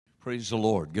Praise the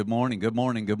Lord. Good morning, good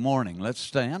morning, good morning. Let's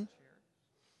stand.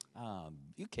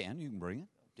 You can bring it.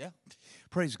 Yeah.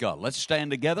 Praise God. Let's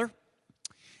stand together.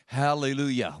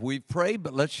 Hallelujah. We've prayed,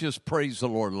 but let's just praise the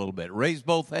Lord a little bit. Raise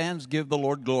both hands, give the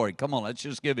Lord glory. Come on, let's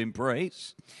just give him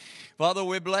praise. Father,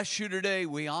 we bless you today.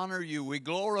 We honor you. We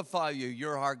glorify you.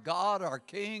 You're our God, our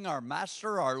King, our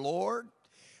Master, our Lord.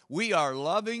 We are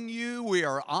loving you. We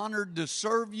are honored to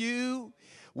serve you.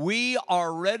 We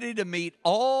are ready to meet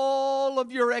all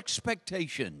of your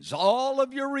expectations, all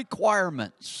of your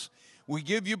requirements. We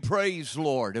give you praise,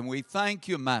 Lord, and we thank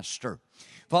you, Master.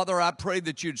 Father, I pray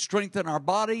that you'd strengthen our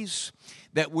bodies,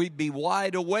 that we'd be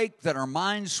wide awake, that our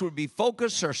minds would be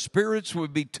focused, our spirits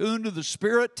would be tuned to the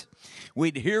Spirit.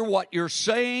 We'd hear what you're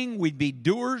saying, we'd be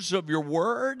doers of your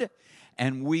word,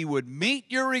 and we would meet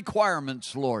your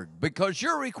requirements, Lord, because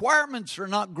your requirements are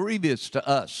not grievous to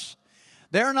us.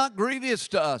 They're not grievous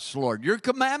to us, Lord. Your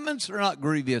commandments are not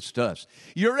grievous to us.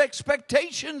 Your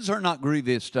expectations are not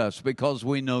grievous to us because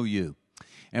we know you.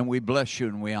 And we bless you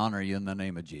and we honor you in the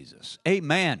name of Jesus.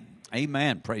 Amen.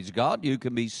 Amen. Praise God. You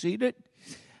can be seated.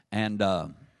 And,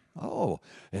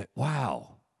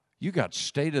 wow. You got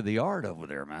state of the art over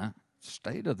there, man.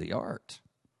 State of the art.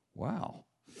 Wow.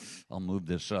 I'll move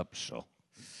this up, so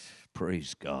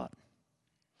praise God.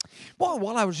 Well,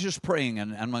 while I was just praying,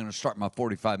 and I'm not going to start my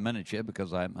 45 minutes yet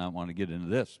because I want to get into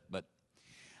this, but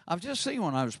I was just saying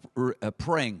when I was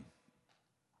praying,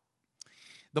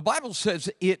 the Bible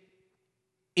says it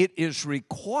is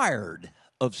required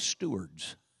of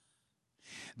stewards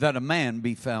that a man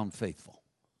be found faithful.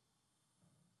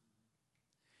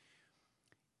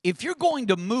 If you're going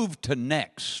to move to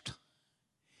next,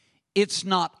 it's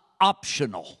not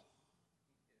optional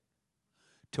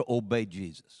to obey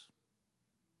Jesus.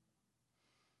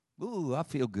 Ooh, I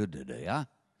feel good today. I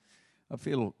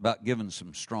feel about giving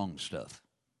some strong stuff.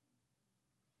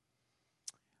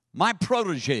 My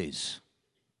protégés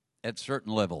at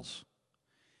certain levels,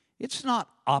 it's not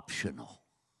optional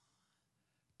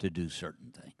to do certain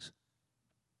things.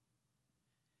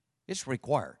 It's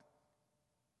required.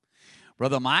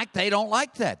 Brother Mike, they don't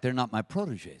like that. They're not my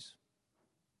protégés.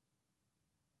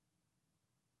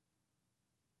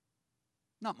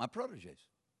 Not my protégés.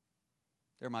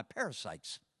 They're my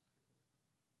parasites.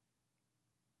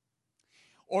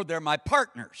 Or they're my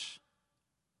partners.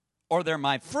 Or they're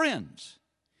my friends.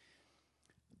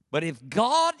 But if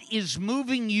God is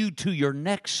moving you to your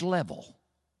next level,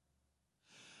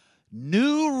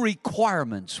 new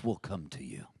requirements will come to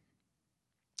you.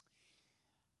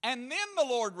 And then the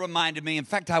Lord reminded me, in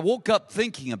fact, I woke up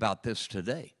thinking about this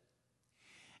today.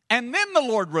 And then the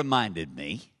Lord reminded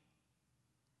me,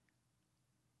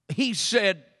 he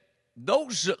said,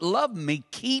 those that love me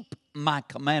keep my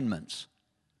commandments,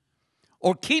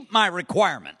 or keep my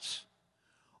requirements,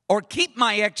 or keep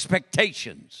my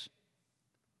expectations.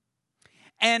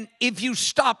 And if you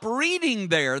stop reading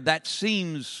there, that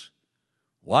seems,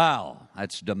 wow,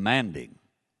 that's demanding.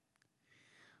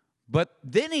 But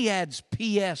then he adds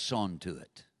P.S. onto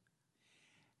it.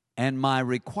 And my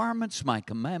requirements, my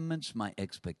commandments, my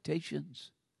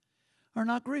expectations are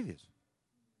not grievous.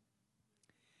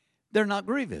 They're not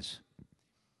grievous.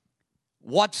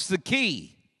 What's the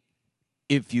key?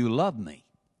 If you love me.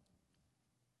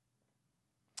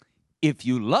 If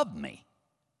you love me,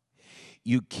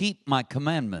 you keep my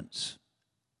commandments.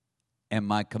 And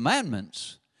my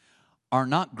commandments are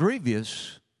not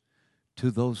grievous to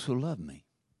those who love me.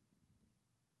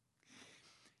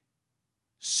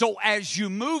 So as you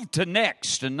move to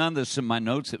next, and none of this in my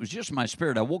notes, it was just my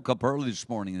spirit. I woke up early this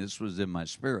morning, and this was in my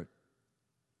spirit.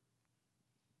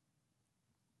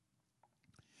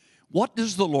 What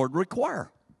does the Lord require?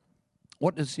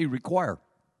 What does he require?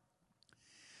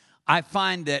 I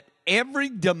find that every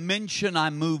dimension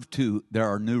I move to, there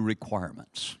are new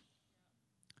requirements.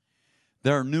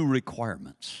 There are new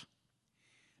requirements.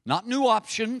 Not new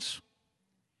options.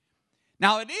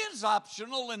 Now, it is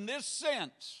optional in this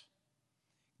sense.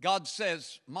 God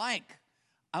says, Mike,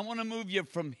 I want to move you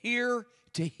from here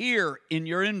to here in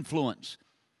your influence.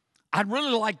 I'd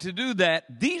really like to do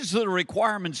that. These are the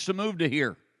requirements to move to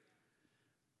here.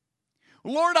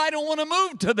 Lord, I don't want to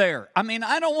move to there. I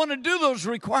don't want to do those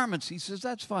requirements. He says,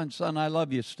 that's fine, son. I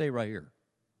love you. Stay right here.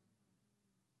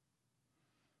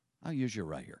 I'll use you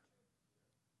right here.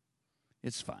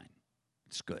 It's fine.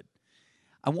 It's good.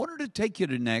 I wanted to take you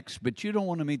to next, but you don't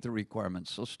want to meet the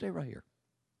requirements, so stay right here.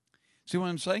 See what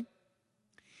I'm saying?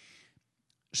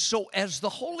 So as the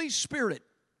Holy Spirit,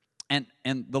 and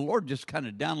the Lord just kind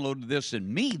of downloaded this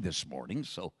in me this morning,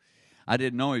 so I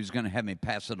didn't know he was going to have me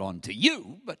pass it on to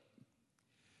you, but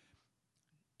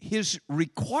his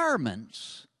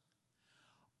requirements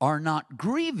are not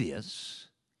grievous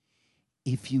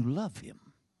if you love him.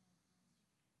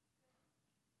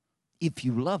 If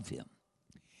you love him.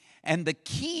 And the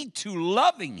key to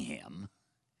loving him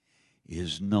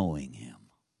is knowing him.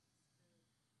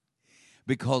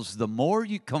 Because the more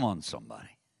you, come on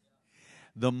somebody,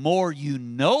 the more you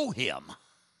know him,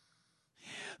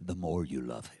 the more you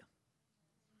love him.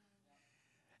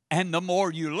 And the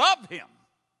more you love him,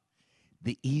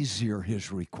 the easier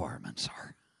his requirements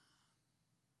are.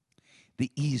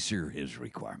 The easier his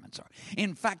requirements are.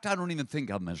 In fact, I don't even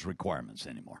think of them as requirements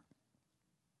anymore.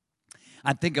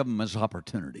 I think of them as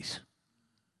opportunities.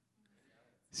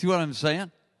 See what I'm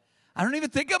saying? I don't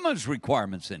even think of them as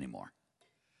requirements anymore.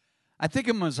 I think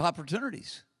of them as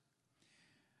opportunities.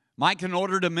 Mike, in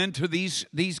order to mentor these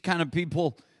kind of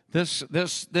people,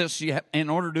 in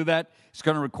order to do that, it's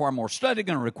going to require more study,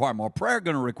 going to require more prayer,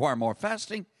 going to require more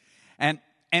fasting. And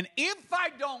if I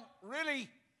don't really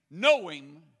know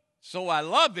him, so I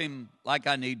love him like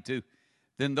I need to,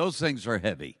 then those things are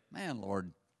heavy. Man,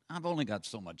 Lord, I've only got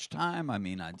so much time. I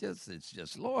mean, it's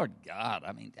just, Lord God,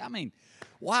 I mean,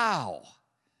 wow.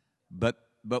 But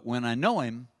when I know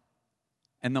him,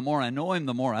 and the more I know him,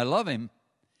 the more I love him,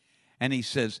 and he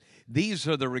says, these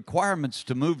are the requirements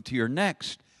to move to your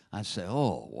next, I say,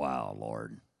 oh, wow,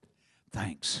 Lord,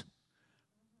 thanks.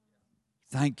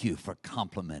 Thank you for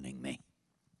complimenting me.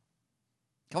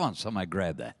 Come on, somebody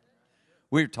grab that.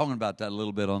 We were talking about that a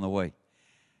little bit on the way.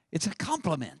 It's a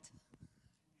compliment.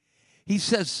 He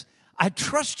says, I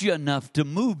trust you enough to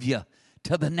move you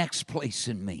to the next place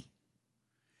in me.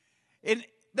 And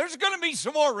there's going to be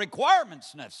some more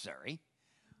requirements necessary,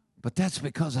 but that's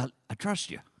because I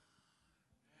trust you.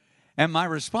 And my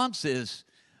response is,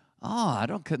 I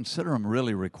don't consider them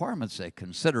really requirements. I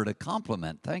consider it a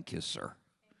compliment. Thank you, sir.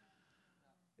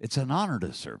 It's an honor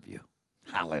to serve you.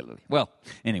 Hallelujah. Well,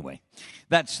 anyway,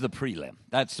 that's the prelim.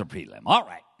 That's the prelim. All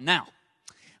right, now,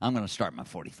 I'm going to start my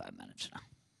 45 minutes now.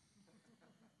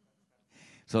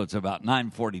 So it's about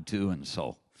 9:42, and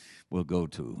so we'll go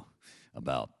to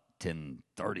about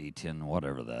 10:30, 10,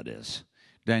 whatever that is.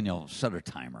 Daniel, set a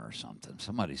timer or something.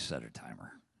 Somebody set a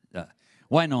timer.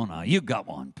 Why no? You got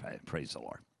one. Praise the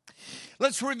Lord.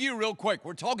 Let's review real quick.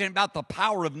 We're talking about the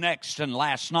power of next, and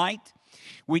last night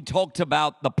we talked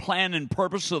about the plan and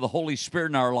purpose of the Holy Spirit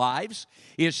in our lives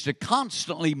is to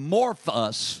constantly morph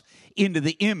us into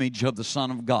the image of the Son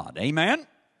of God. Amen?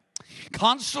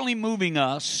 Constantly moving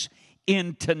us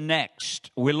into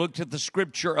next. We looked at the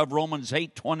scripture of Romans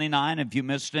 8:29, if you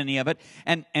missed any of it.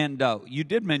 And you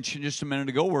did mention just a minute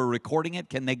ago, we're recording it.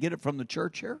 Can they get it from the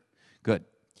church here? Good.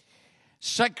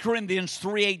 2 Corinthians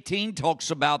 3:18 talks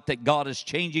about that God is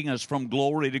changing us from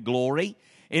glory to glory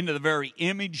into the very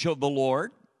image of the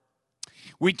Lord.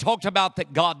 We talked about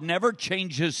that God never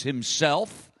changes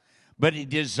himself, but he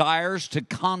desires to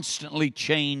constantly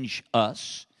change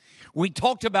us. We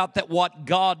talked about that what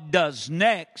God does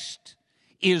next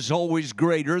is always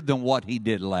greater than what he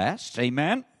did last.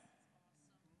 Amen?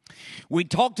 We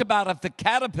talked about if the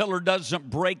caterpillar doesn't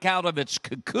break out of its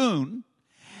cocoon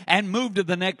and move to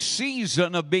the next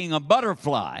season of being a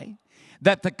butterfly,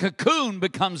 that the cocoon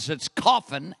becomes its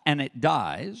coffin and it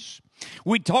dies.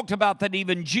 We talked about that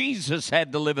even Jesus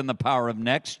had to live in the power of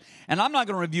next. And I'm not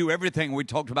going to review everything we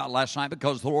talked about last night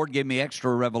because the Lord gave me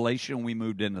extra revelation and we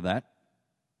moved into that.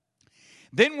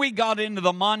 Then we got into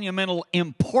the monumental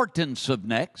importance of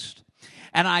next.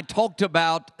 And I talked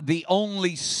about the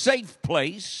only safe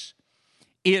place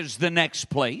is the next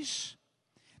place.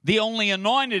 The only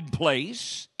anointed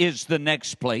place is the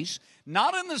next place.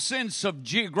 Not in the sense of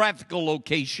geographical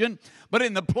location, but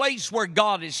in the place where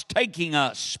God is taking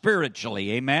us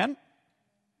spiritually. Amen?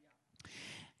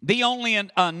 The only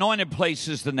anointed place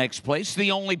is the next place.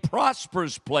 The only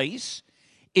prosperous place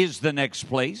is the next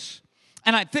place.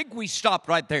 And I think we stopped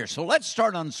right there. So let's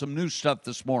start on some new stuff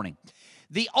this morning.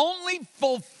 The only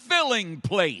fulfilling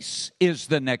place is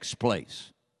the next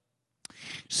place.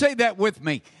 Say that with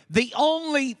me. The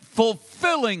only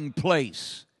fulfilling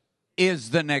place is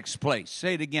the next place.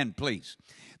 Say it again, please.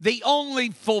 The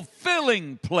only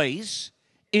fulfilling place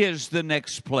is the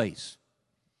next place.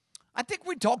 I think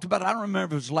we talked about, I don't remember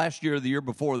if it was last year or the year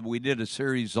before, that we did a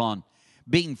series on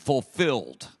being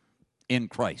fulfilled in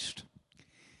Christ.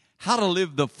 How to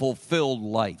live the fulfilled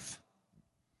life.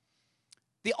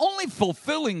 The only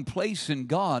fulfilling place in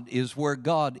God is where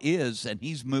God is, and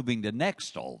he's moving to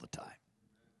next all the time.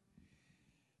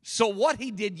 So what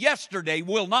he did yesterday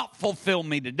will not fulfill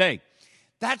me today.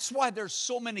 That's why there's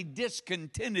so many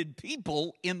discontented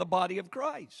people in the body of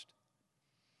Christ.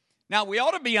 Now, we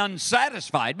ought to be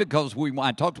unsatisfied because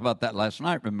I talked about that last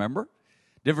night, remember?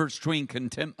 Difference between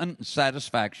contentment and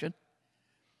satisfaction.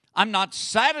 I'm not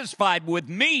satisfied with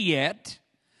me yet.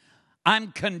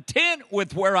 I'm content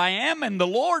with where I am in the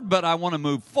Lord, but I want to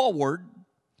move forward.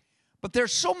 But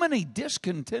there's so many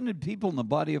discontented people in the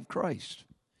body of Christ.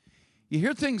 You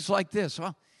hear things like this.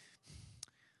 Well,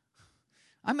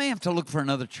 I may have to look for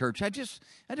another church. I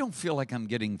don't feel like I'm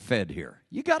getting fed here.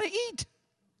 You got to eat.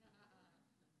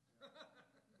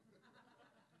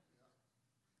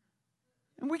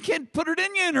 And we can't put it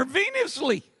in you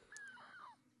intravenously.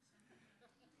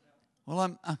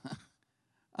 Well,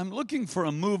 I'm looking for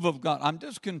a move of God. I'm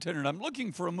discontented. I'm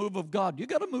looking for a move of God. You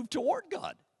got to move toward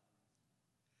God.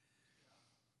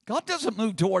 God doesn't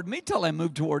move toward me till I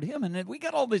move toward Him. And then we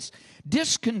got all this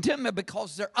discontentment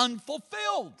because they're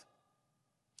unfulfilled.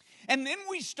 And then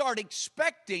we start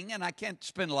expecting, and I can't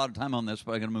spend a lot of time on this,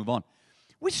 but I'm going to move on.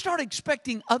 We start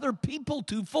expecting other people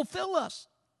to fulfill us.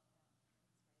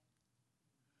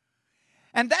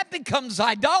 And that becomes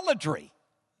idolatry.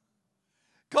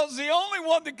 Because the only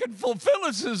one that can fulfill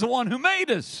us is the one who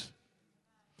made us.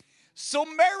 So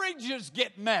marriages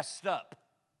get messed up.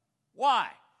 Why?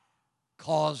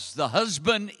 Because the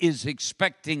husband is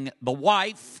expecting the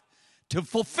wife to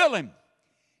fulfill him.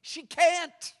 She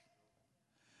can't.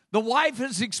 The wife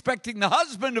is expecting the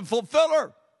husband to fulfill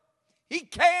her. He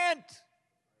can't.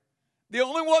 The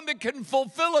only one that can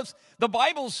fulfill us, the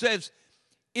Bible says,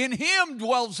 in Him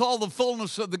dwells all the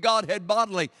fullness of the Godhead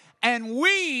bodily, and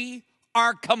we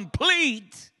are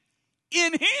complete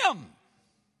in Him.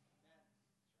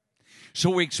 So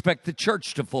we expect the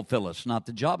church to fulfill us, not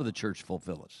the job of the church to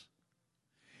fulfill us.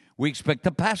 We expect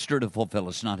the pastor to fulfill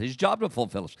us, not his job to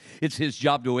fulfill us. It's his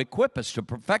job to equip us, to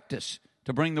perfect us,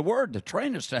 to bring the word, to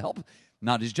train us, to help,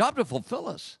 not his job to fulfill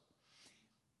us.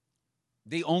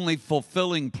 The only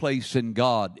fulfilling place in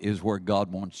God is where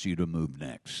God wants you to move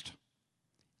next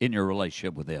in your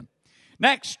relationship with Him.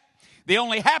 Next, the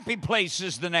only happy place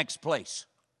is the next place.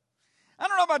 I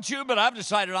don't know about you, but I've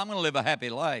decided I'm going to live a happy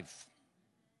life.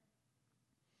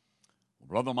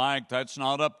 Brother Mike, that's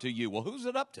not up to you. Well, who's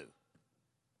it up to?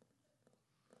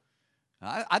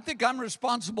 I think I'm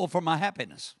responsible for my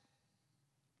happiness.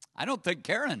 I don't think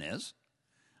Karen is.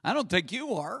 I don't think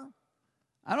you are.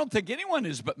 I don't think anyone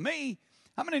is but me.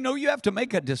 How many know you have to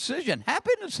make a decision?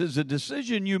 Happiness is a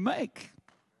decision you make.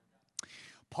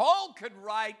 Paul could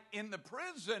write in the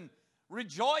prison,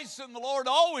 rejoice in the Lord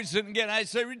always. And again, I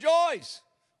say rejoice.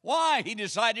 Why? He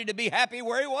decided to be happy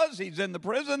where he was. He's in the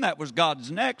prison. That was God's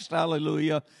next.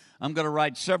 Hallelujah. I'm going to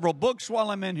write several books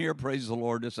while I'm in here. Praise the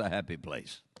Lord. It's a happy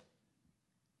place.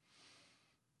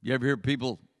 You ever hear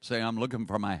people say, I'm looking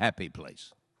for my happy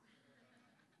place?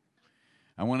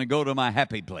 I want to go to my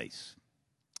happy place.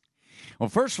 Well,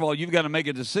 first of all, you've got to make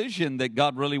a decision that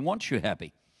God really wants you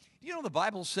happy. You know, the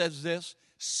Bible says this,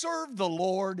 serve the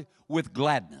Lord with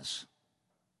gladness.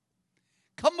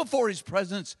 Come before His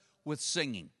presence with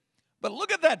singing. But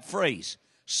look at that phrase,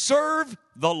 serve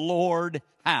the Lord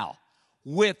how?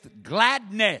 With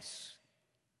gladness.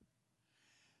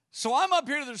 So I'm up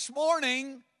here this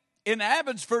morning in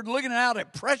Abbotsford looking out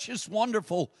at precious,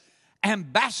 wonderful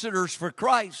ambassadors for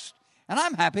Christ, and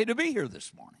I'm happy to be here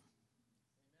this morning.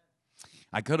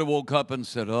 I could have woke up and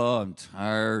said, oh, I'm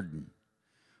tired.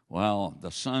 Well, the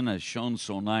sun has shone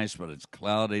so nice, but it's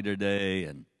cloudy today,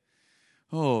 and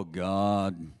oh,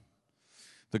 God,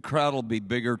 the crowd will be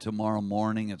bigger tomorrow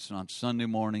morning. It's not Sunday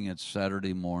morning, it's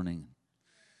Saturday morning.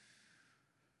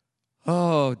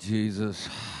 Oh, Jesus.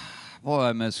 Boy,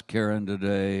 I miss Karen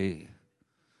today.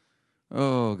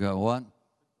 Oh, God, what?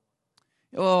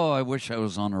 Oh, I wish I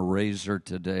was on a razor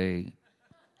today.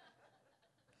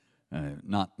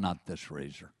 Not this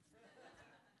razor.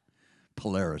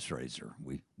 Polaris razor.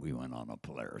 We went on a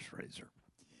Polaris razor.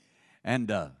 And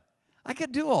I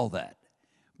could do all that.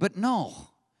 But no,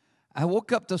 I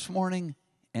woke up this morning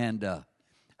and I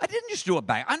didn't just do a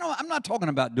back. I know I'm not talking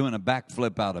about doing a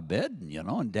backflip out of bed,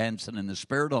 and dancing in the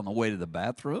Spirit on the way to the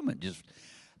bathroom and just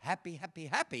happy, happy,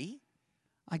 happy.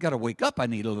 I got to wake up. I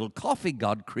need a little coffee.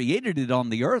 God created it on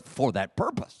the earth for that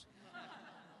purpose.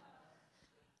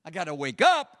 I got to wake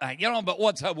up, but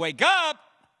once I wake up,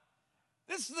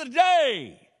 this is the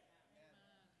day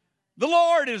the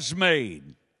Lord has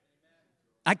made.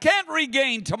 I can't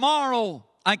regain tomorrow.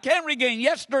 I can't regain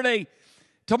yesterday.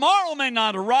 Tomorrow may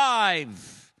not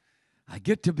arrive. I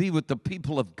get to be with the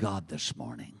people of God this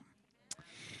morning.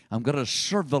 I'm going to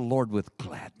serve the Lord with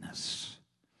gladness.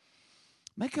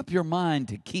 Make up your mind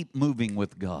to keep moving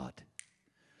with God.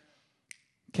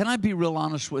 Can I be real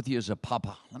honest with you as a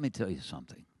papa? Let me tell you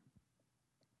something.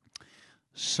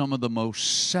 Some of the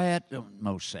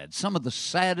some of the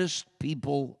saddest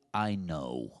people I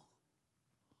know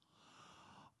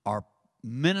are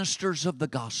ministers of the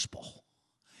gospel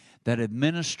that have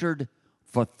ministered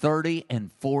for 30 and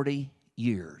 40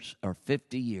 years or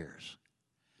 50 years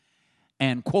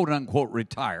and quote unquote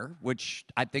retire, which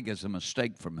I think is a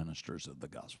mistake for ministers of the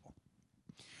gospel.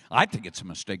 I think it's a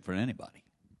mistake for anybody.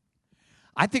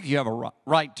 I think you have a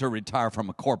right to retire from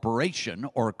a corporation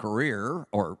or a career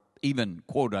or even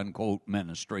quote unquote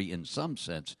ministry in some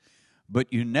sense,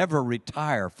 but you never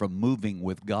retire from moving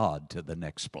with God to the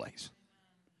next place.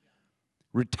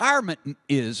 Retirement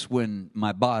is when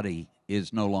my body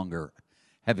is no longer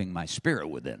having my spirit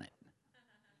within it.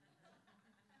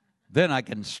 Then I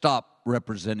can stop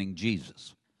representing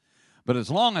Jesus. But as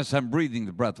long as I'm breathing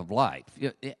the breath of life,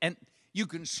 and you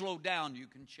can slow down, you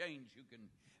can change,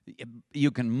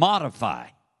 you can modify.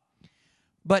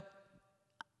 But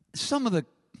some of the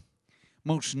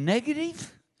most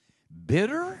negative,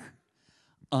 bitter,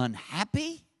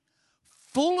 unhappy,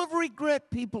 full of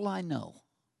regret people I know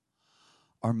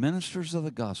are ministers of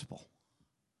the gospel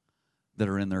that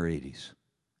are in their 80s.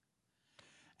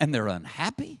 And they're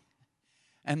unhappy,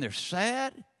 and they're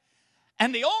sad,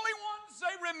 and the only ones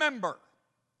they remember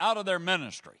out of their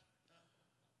ministry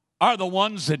are the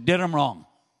ones that did them wrong.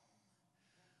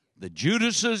 The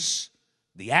Judases,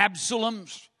 the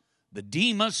Absaloms, the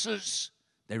Demases,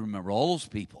 they remember all those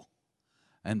people,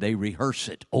 and they rehearse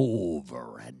it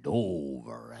over and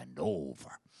over and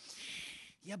over.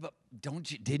 Yeah, but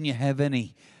didn't you have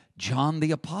any John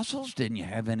the Apostles? Didn't you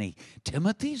have any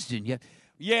Timothys? Didn't you?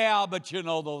 Yeah, but you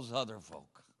know those other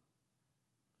folk.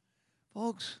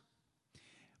 Folks,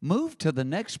 move to the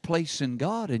next place in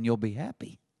God and you'll be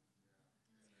happy.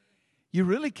 You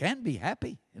really can be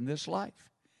happy in this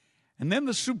life. And then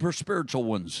the super spiritual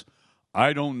ones.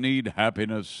 I don't need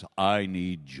happiness, I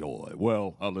need joy.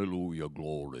 Well, hallelujah,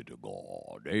 glory to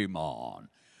God. Amen.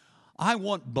 I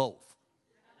want both.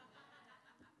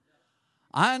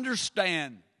 I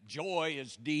understand joy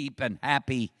is deep and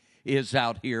happy is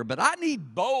out here, but I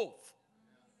need both.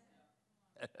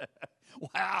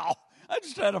 Wow. I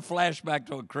just had a flashback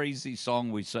to a crazy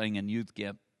song we sang in youth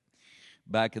camp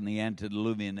back in the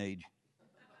antediluvian age.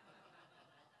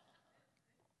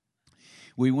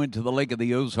 We went to the Lake of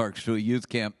the Ozarks to a youth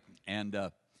camp, and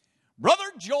Brother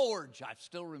George, I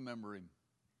still remember him.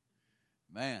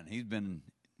 Man, he's been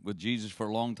with Jesus for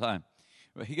a long time.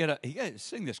 He got to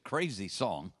sing this crazy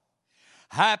song.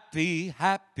 Happy,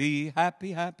 happy,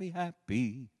 happy, happy,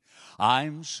 happy.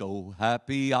 I'm so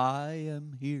happy I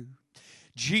am here.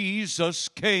 Jesus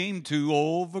came to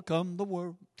overcome the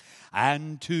world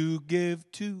and to give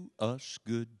to us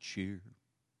good cheer.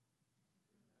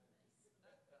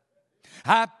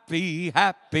 Happy,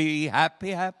 happy,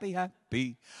 happy, happy,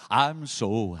 happy. I'm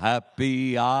so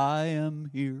happy I am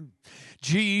here.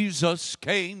 Jesus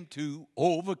came to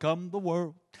overcome the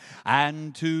world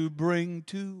and to bring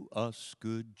to us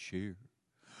good cheer.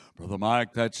 Brother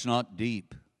Mike, that's not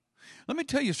deep. Let me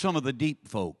tell you some of the deep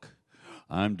folk.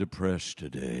 I'm depressed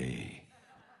today.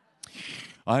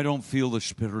 I don't feel the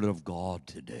Spirit of God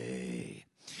today.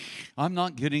 I'm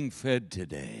not getting fed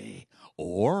today.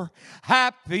 Or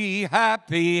happy,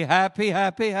 happy, happy,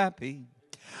 happy, happy.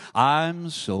 I'm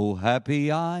so happy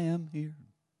I am here.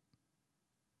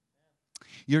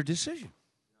 Your decision.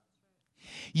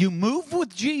 You move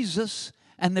with Jesus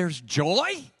and there's joy.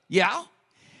 Yeah.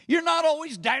 You're not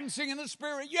always dancing in the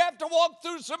Spirit. You have to walk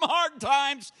through some hard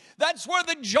times. That's where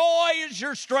the joy is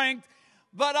your strength.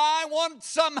 But I want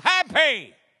some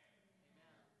happy.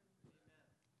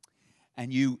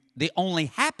 And the only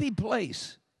happy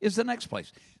place is the next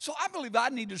place. So I believe I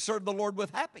need to serve the Lord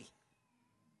with happy.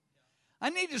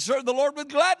 I need to serve the Lord with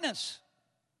gladness.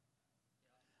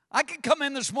 I could come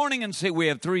in this morning and say we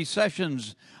have 3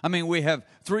 sessions. We have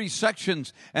 3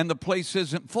 sections and the place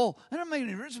isn't full. I don't mean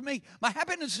it to me. My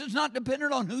happiness is not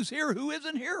dependent on who's here, who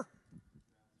isn't here.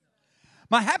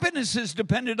 My happiness is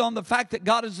dependent on the fact that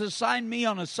God has assigned me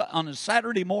on a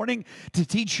Saturday morning to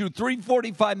teach you 3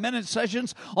 45-minute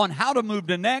sessions on how to move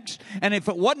to next. And if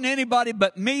it wasn't anybody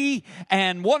but me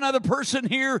and one other person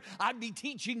here, I'd be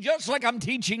teaching just like I'm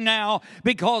teaching now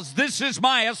because this is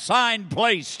my assigned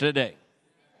place today.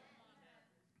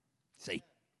 See,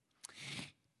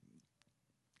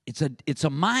 it's a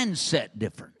mindset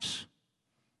difference.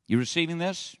 You receiving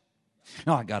this?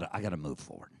 No, I gotta move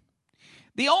forward.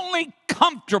 The only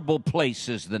comfortable place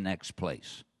is the next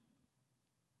place.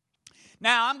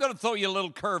 Now, I'm going to throw you a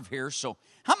little curve here. So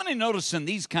how many notice in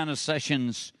these kind of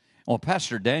sessions, well,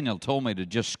 Pastor Daniel told me to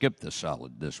just skip the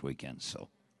solid this weekend. So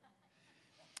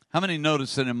how many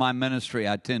notice that in my ministry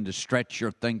I tend to stretch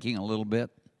your thinking a little bit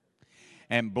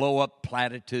and blow up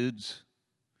platitudes,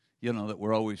 that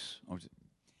we're always.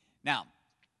 Now,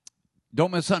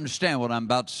 don't misunderstand what I'm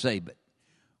about to say, but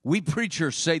we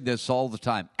preachers say this all the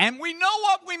time, and we know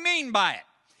what we mean by it.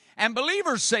 And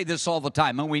believers say this all the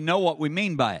time, and we know what we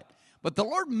mean by it. But the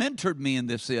Lord mentored me in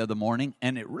this the other morning,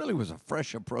 and it really was a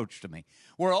fresh approach to me.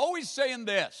 We're always saying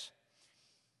this: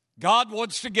 God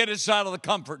wants to get us out of the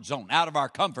comfort zone, out of our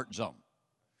comfort zone.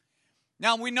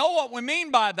 Now, we know what we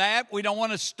mean by that. We don't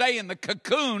want to stay in the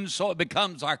cocoon so it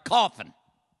becomes our coffin.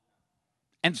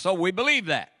 And so we believe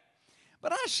that.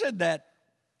 But I said that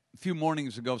a few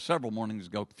mornings ago, several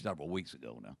weeks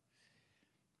ago now.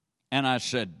 And I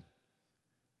said,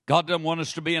 God doesn't want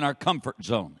us to be in our comfort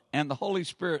zone. And the Holy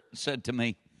Spirit said to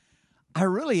me, I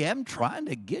really am trying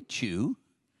to get you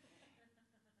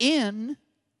in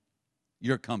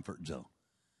your comfort zone.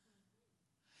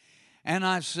 And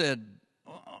I said,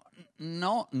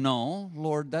 no,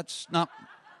 Lord, that's not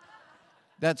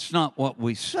what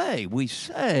we say. We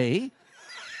say,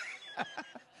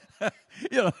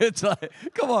 it's like,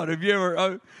 come on, have you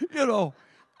ever,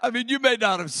 you may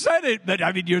not have said it, but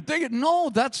you're thinking,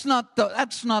 no, that's not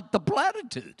the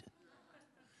platitude.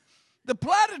 The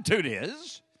platitude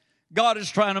is God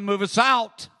is trying to move us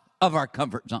out of our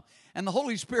comfort zone. And the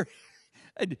Holy Spirit,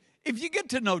 if you get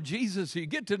to know Jesus, you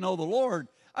get to know the Lord,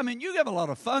 you have a lot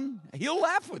of fun. He'll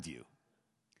laugh with you.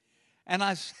 And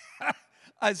I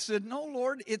said, no,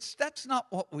 Lord, that's not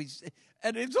what we say.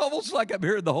 And it's almost like I'm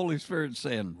hearing the Holy Spirit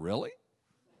saying, really?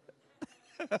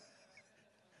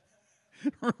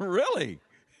 Really?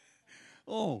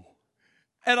 Oh.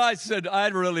 And I said, I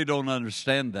really don't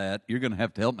understand that. You're going to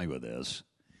have to help me with this.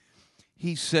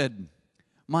 He said,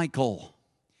 Michael,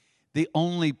 the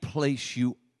only place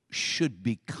you should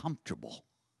be comfortable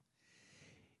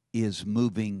is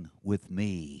moving with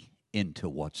me into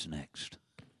what's next.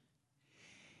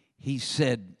 He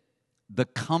said, the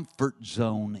comfort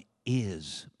zone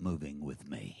is moving with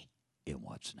me in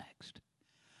what's next.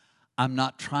 I'm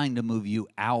not trying to move you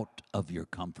out of your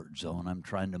comfort zone. I'm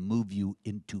trying to move you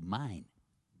into mine.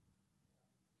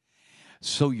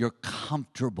 So you're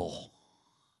comfortable.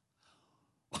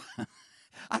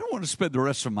 I don't want to spend the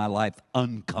rest of my life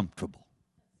uncomfortable.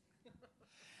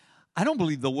 I don't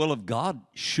believe the will of God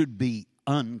should be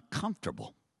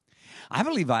uncomfortable. I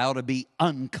believe I ought to be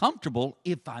uncomfortable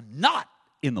if I'm not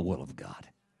in the will of God.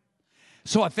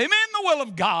 So if I'm in the will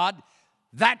of God,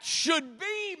 that should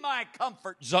be my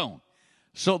comfort zone.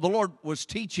 So the Lord was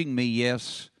teaching me,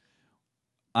 yes,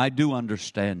 I do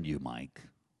understand you, Mike.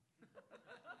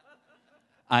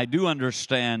 I do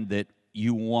understand that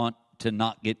you want to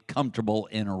not get comfortable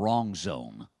in a wrong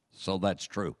zone. So that's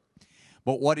true.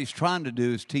 But what he's trying to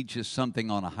do is teach us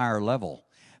something on a higher level,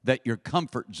 that your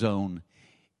comfort zone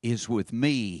is with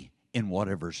me in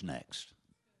whatever's next.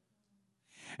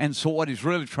 And so what he's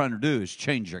really trying to do is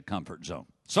change your comfort zone.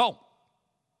 So,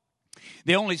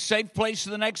 the only safe place to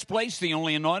the next place, the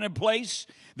only anointed place,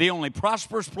 the only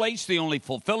prosperous place, the only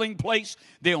fulfilling place,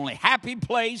 the only happy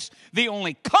place, the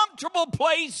only comfortable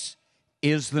place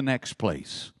is the next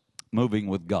place, moving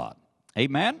with God.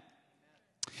 Amen?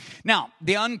 Now,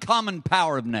 the uncommon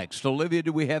power of next. Olivia,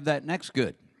 do we have that next?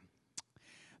 Good.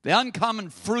 The uncommon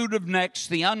fruit of next,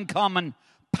 the uncommon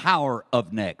power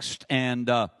of next. And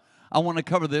I want to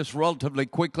cover this relatively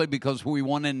quickly because we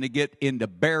wanted to get into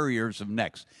barriers of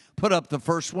next. Put up the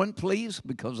first one, please,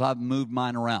 because I've moved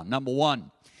mine around. Number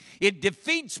one, it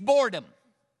defeats boredom.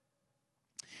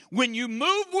 When you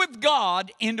move with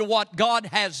God into what God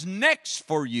has next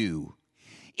for you,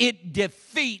 it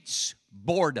defeats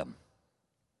boredom.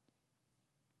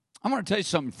 I'm going to tell you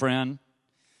something, friend.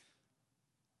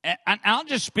 And I'll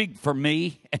just speak for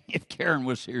me. And if Karen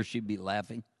was here, she'd be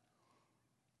laughing.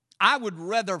 I would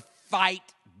rather fight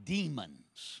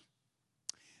demons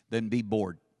than be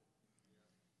bored.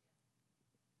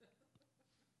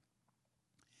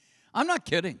 I'm not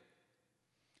kidding.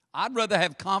 I'd rather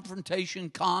have confrontation,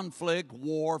 conflict,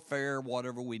 warfare,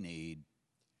 whatever we need,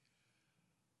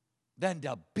 than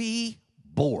to be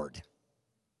bored.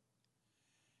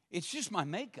 It's just my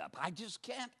makeup. I just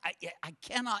can't, I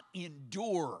cannot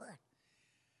endure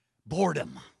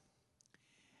boredom.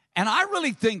 And I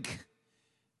really think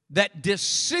that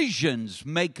decisions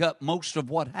make up most of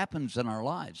what happens in our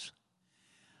lives.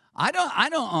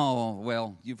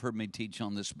 You've heard me teach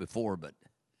on this before, but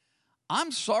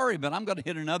I'm sorry, but I'm going to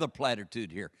hit another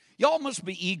platitude here. Y'all must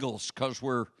be eagles because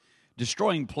we're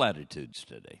destroying platitudes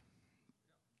today.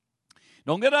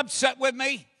 Don't get upset with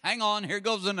me. Hang on, here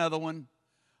goes another one.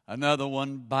 Another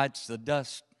one bites the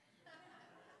dust.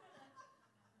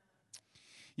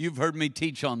 You've heard me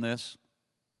teach on this.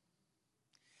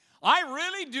 I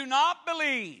really do not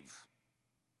believe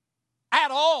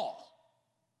at all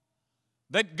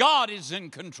that God is in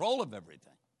control of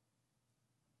everything.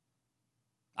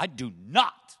 I do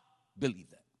not believe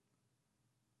that.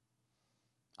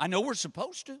 I know we're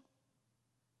supposed to.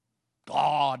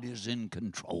 God is in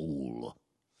control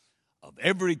of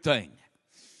everything.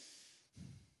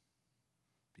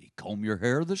 Did He comb your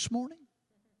hair this morning?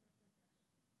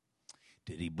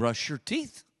 Did He brush your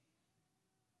teeth?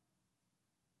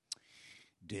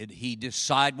 Did He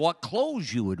decide what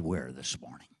clothes you would wear this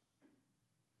morning?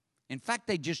 In fact,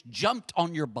 they just jumped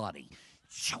on your body.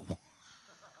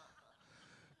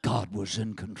 God was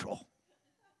in control.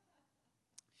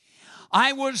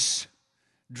 I was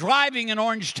driving in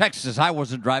Orange, Texas. I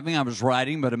wasn't driving, I was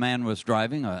riding, but a man was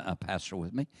driving, a pastor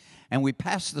with me. And we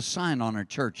passed the sign on our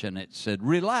church, and it said,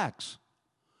 "Relax.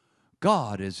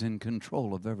 God is in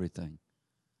control of everything."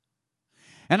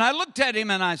 And I looked at him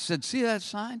and I said, "See that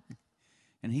sign?"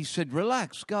 And he said,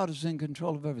 "Relax. God is in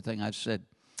control of everything." I said,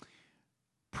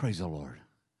 "Praise the Lord.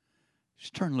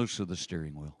 Just turn loose of the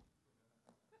steering wheel.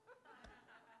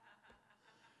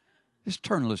 Just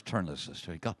turn loose of the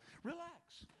steering wheel.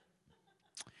 Relax.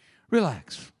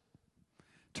 Relax.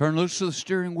 Turn loose of the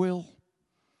steering wheel.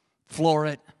 Floor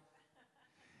it.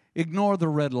 Ignore the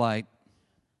red light.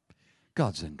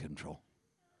 God's in control.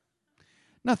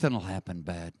 Nothing will happen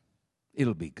bad.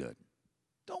 It'll be good.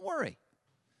 Don't worry.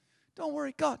 Don't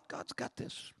worry. God's got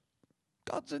this.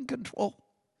 God's in control.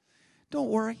 Don't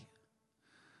worry.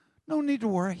 No need to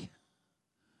worry.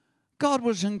 God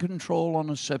was in control on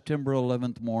a September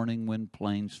 11th morning when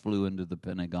planes flew into the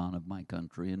Pentagon of my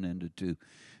country and into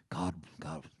God,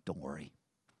 don't worry.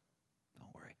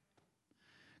 Don't worry.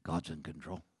 God's in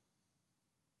control.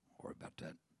 Don't worry about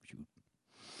that. Shoot.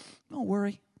 Don't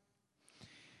worry.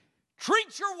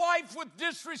 Treat your wife with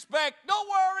disrespect. Don't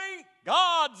worry.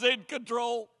 God's in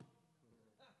control.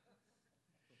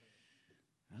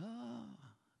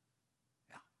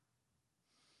 Yeah.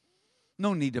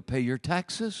 No need to pay your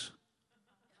taxes.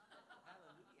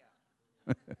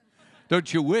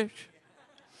 Don't you wish?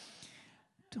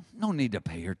 No need to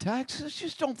pay your taxes.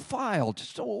 Just don't file.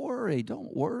 Just don't worry.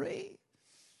 Don't worry.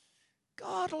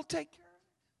 God will take care of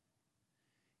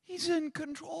it. He's in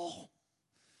control.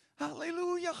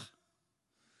 Hallelujah.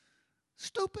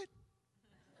 Stupid.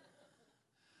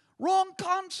 Wrong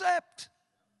concept.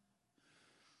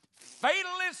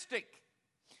 Fatalistic.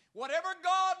 Whatever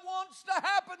God wants to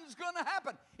happen is going to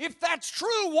happen. If that's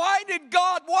true, why did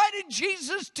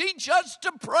Jesus teach us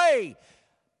to pray?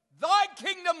 Thy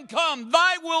kingdom come,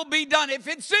 thy will be done. If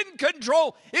it's in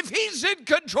control, if He's in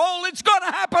control, it's going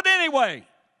to happen anyway.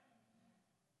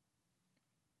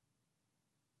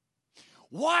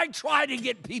 Why try to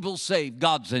get people saved?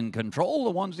 God's in control.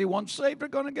 The ones He wants saved are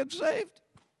going to get saved.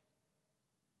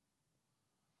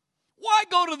 Why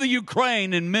go to the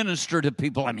Ukraine and minister to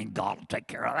people? I mean, God will take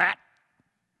care of that.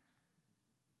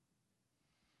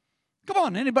 Come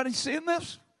on, anybody seeing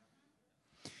this?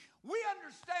 We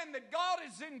understand that God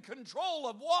is in control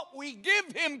of what we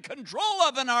give Him control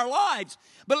of in our lives.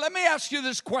 But let me ask you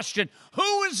this question.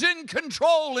 Who is in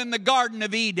control in the Garden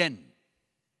of Eden?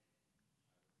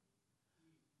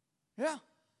 Yeah.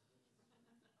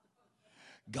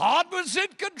 God was in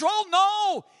control?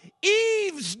 No.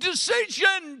 Eve's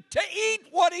decision to eat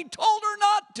what He told her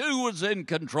not to was in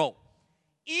control.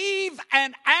 Eve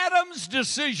and Adam's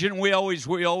decision, we always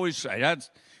say,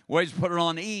 that's always put it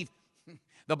on Eve.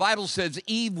 The Bible says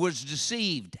Eve was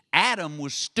deceived. Adam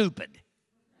was stupid.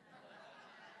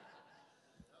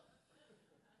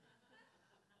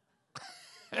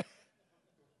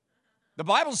 The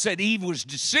Bible said Eve was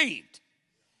deceived.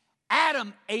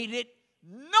 Adam ate it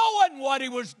knowing what he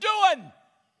was doing.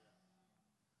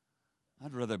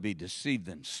 I'd rather be deceived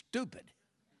than stupid.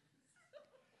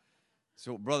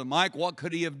 So, Brother Mike, what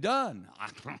could he have done?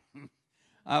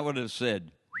 I would have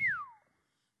said,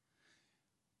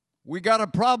 we got a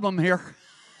problem here.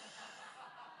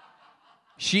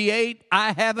 She ate,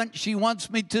 I haven't, she wants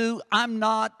me to, I'm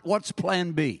not. What's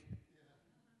plan B?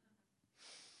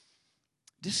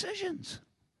 Decisions.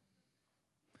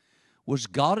 Was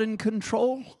God in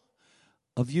control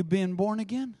of you being born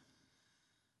again?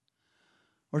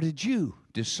 Or did you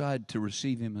decide to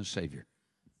receive Him as Savior?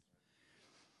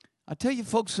 I tell you,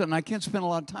 folks, and I can't spend a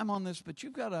lot of time on this, but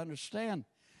you've got to understand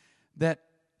that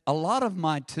a lot of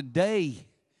my today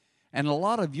and a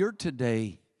lot of your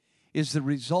today is the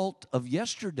result of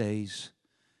yesterday's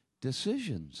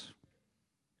decisions.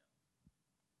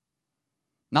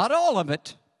 Not all of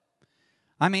it.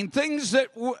 I mean, things that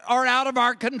are out of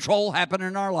our control happen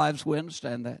in our lives. We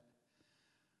understand that.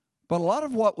 But a lot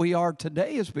of what we are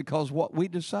today is because of what we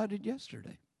decided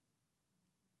yesterday.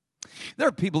 There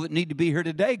are people that need to be here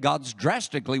today. God's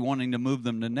drastically wanting to move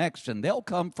them to next, and they'll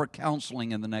come for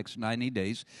counseling in the next 90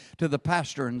 days to the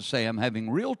pastor and say, I'm having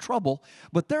real trouble,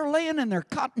 but they're laying in their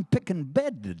cotton-picking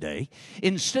bed today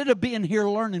instead of being here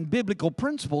learning biblical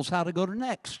principles how to go to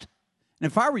next.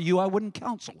 And if I were you, I wouldn't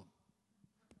counsel them.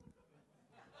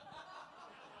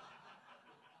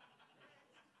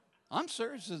 I'm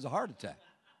serious as a heart attack.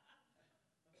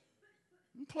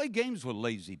 Don't play games with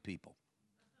lazy people.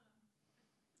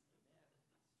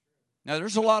 Now,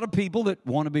 there's a lot of people that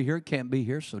want to be here, can't be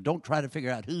here, so don't try to figure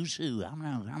out who's who.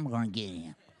 I'm going to get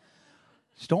in.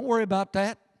 Just don't worry about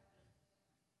that.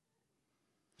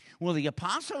 Well, the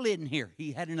apostle isn't here.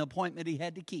 He had an appointment he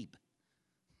had to keep.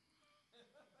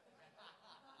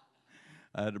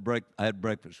 I had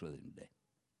breakfast with him today.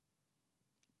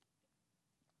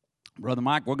 Brother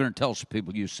Mike, we're going to tell some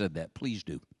people you said that. Please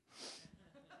do.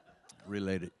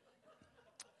 Relate it.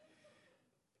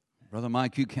 Brother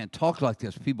Mike, you can't talk like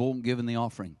this. People won't give in the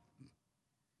offering.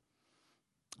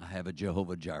 I have a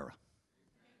Jehovah Jireh.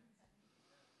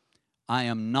 I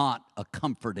am not a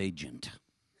comfort agent.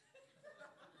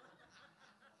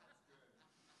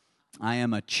 I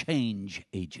am a change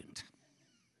agent.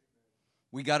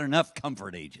 We got enough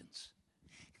comfort agents.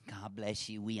 God bless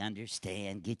you. We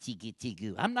understand. Gitsy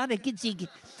goo. I'm not a gitsy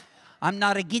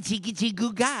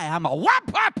goo guy. I'm a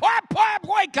whop.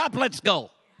 Wake up. Let's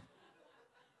go.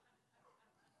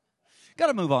 Got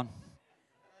to move on.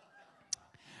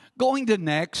 Going to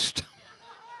next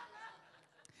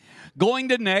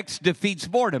defeats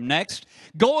boredom. Next.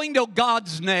 Going to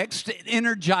God's next, it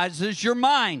energizes your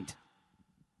mind.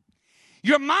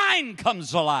 Your mind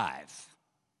comes alive.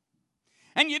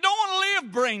 And you don't want to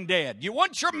live brain dead. You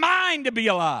want your mind to be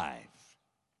alive.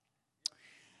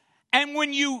 And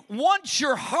once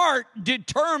your heart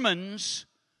determines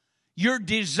your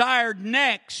desired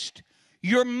next,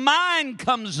 your mind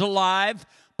comes alive,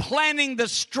 planning the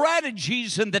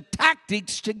strategies and the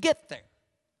tactics to get there.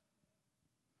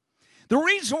 The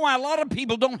reason why a lot of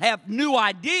people don't have new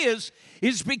ideas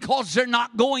is because they're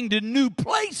not going to new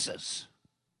places.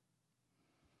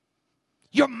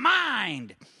 Your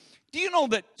mind. Do you know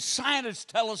that scientists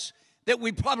tell us that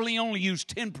we probably only use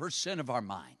 10% of our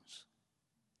minds?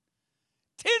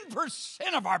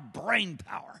 10% of our brain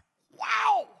power.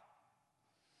 Wow!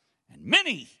 And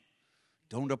many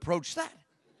don't approach that.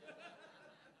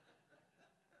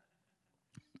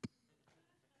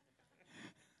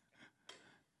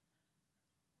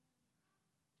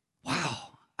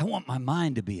 Wow, I want my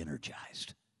mind to be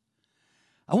energized.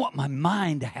 I want my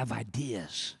mind to have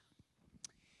ideas.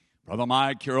 Brother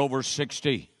Mike, you're over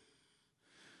 60.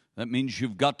 That means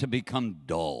you've got to become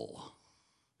dull.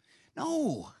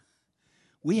 No,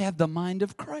 we have the mind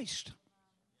of Christ.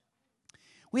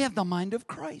 We have the mind of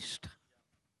Christ.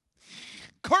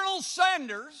 Colonel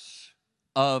Sanders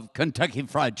of Kentucky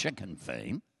Fried Chicken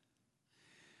fame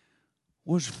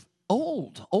was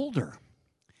older,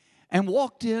 and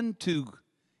walked into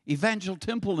Evangel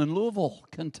Temple in Louisville,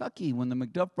 Kentucky, when the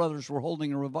McDuff brothers were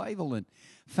holding a revival, and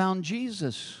found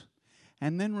Jesus,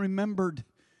 and then remembered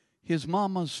his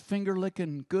mama's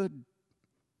finger-licking good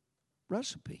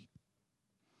recipe.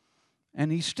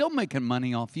 And he's still making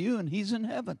money off you, and he's in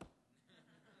heaven.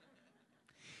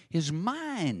 His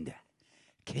mind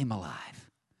came alive.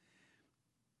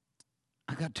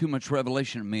 I got too much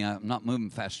revelation in me. I'm not moving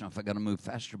fast enough. I got to move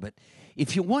faster. But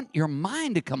if you want your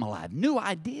mind to come alive, new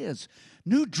ideas,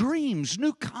 new dreams,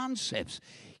 new concepts,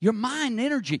 your mind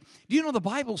energy. Do you know the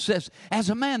Bible says, as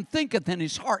a man thinketh in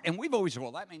his heart? And we've always said,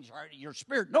 well, that means your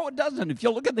spirit. No, it doesn't. If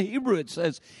you look at the Hebrew, it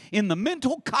says, in the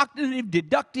mental, cognitive,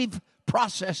 deductive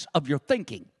process of your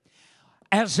thinking.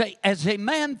 As a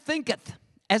man thinketh,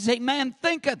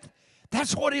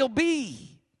 that's what he'll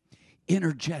be.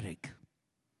 Energetic,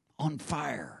 on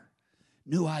fire,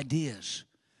 new ideas,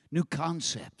 new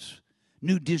concepts,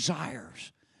 new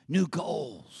desires, new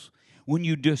goals. When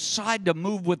you decide to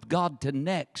move with God to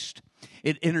next,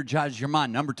 it energizes your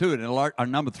mind. Number three,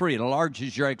 it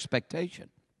enlarges your expectation.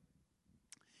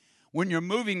 When you're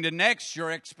moving to next,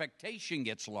 your expectation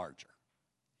gets larger.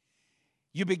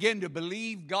 You begin to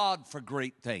believe God for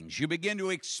great things. You begin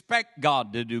to expect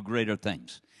God to do greater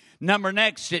things. Number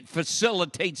next, it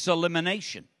facilitates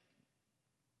elimination.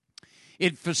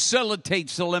 It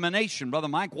facilitates elimination. Brother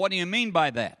Mike, what do you mean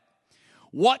by that?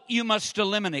 What you must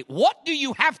eliminate. What do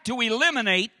you have to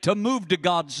eliminate to move to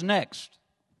God's next?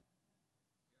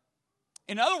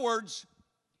 In other words,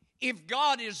 if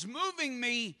God is moving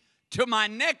me to my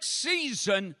next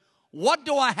season, what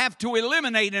do I have to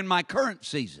eliminate in my current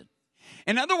season?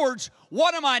 In other words,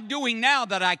 what am I doing now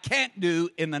that I can't do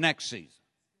in the next season?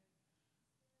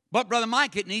 But, Brother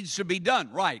Mike, it needs to be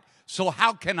done. Right. So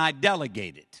how can I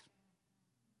delegate it?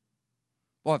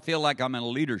 Well, I feel like I'm in a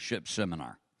leadership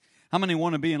seminar. How many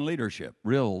want to be in leadership?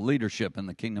 Real leadership in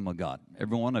the kingdom of God.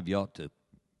 Every one of you ought to.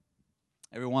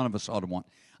 Every one of us ought to want.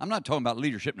 I'm not talking about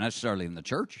leadership necessarily in the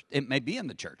church. It may be in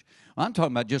the church. I'm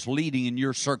talking about just leading in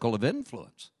your circle of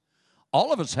influence.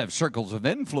 All of us have circles of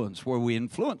influence where we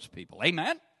influence people.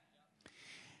 Amen?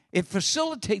 It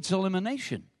facilitates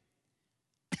elimination.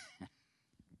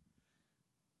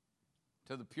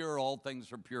 To the pure, all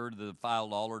things are pure. To the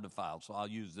defiled, all are defiled. So I'll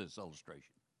use this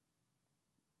illustration.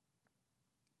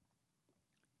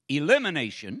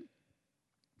 Elimination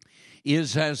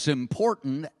is as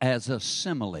important as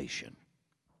assimilation.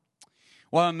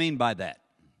 What do I mean by that?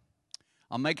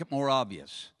 I'll make it more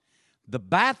obvious. The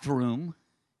bathroom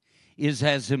is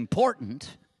as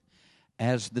important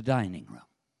as the dining room.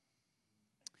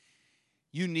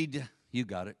 You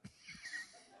got it.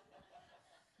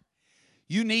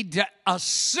 You need to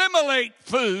assimilate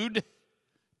food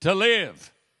to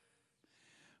live.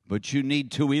 But you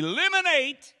need to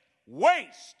eliminate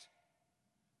waste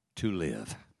to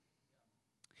live.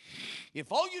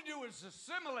 If all you do is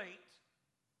assimilate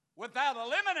without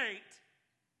eliminate,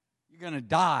 you're going to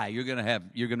die. You're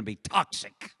going to be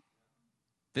toxic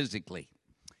physically.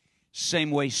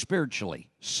 Same way spiritually.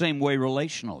 Same way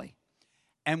relationally.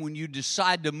 And when you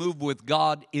decide to move with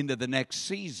God into the next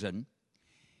season,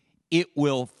 it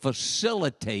will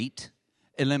facilitate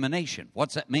elimination.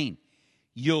 What's that mean?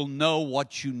 You'll know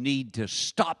what you need to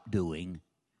stop doing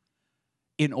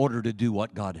in order to do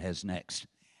what God has next.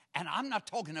 And I'm not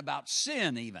talking about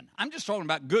sin even. I'm just talking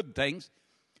about good things.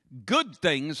 Good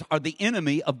things are the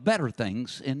enemy of better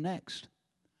things in next.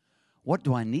 What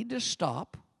do I need to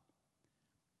stop?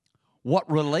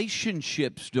 What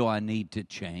relationships do I need to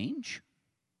change?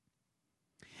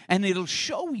 And it'll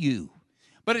show you.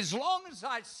 But as long as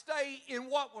I stay in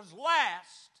what was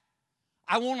last,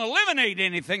 I won't eliminate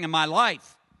anything in my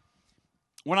life.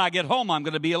 When I get home, I'm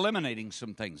going to be eliminating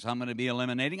some things. I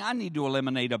need to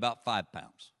eliminate about 5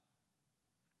 pounds.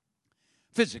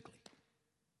 Physically.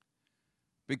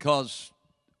 Because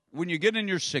when you get in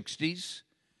your 60s,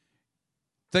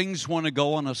 things want to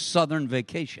go on a southern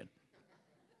vacation.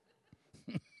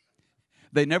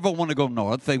 They never want to go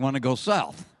north, they want to go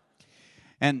south.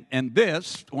 And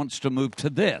this wants to move to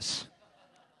this.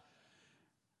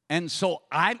 And so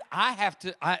I have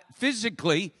to,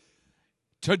 physically,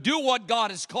 to do what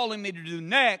God is calling me to do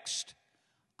next,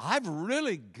 I've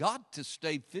really got to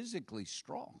stay physically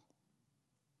strong.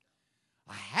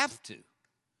 I have to.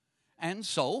 And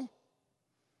so,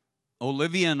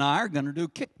 Olivia and I are going to do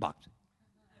kickboxing.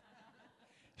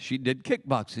 She did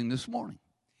kickboxing this morning.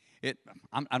 I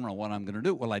don't know what I'm going to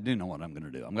do. Well, I do know what I'm going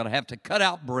to do. I'm going to have to cut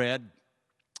out bread.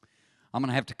 I'm going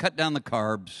to have to cut down the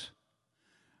carbs.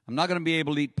 I'm not going to be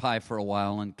able to eat pie for a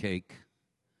while and cake.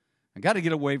 I got to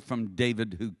get away from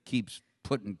David, who keeps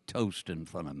putting toast in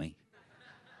front of me.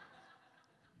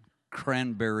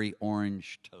 Cranberry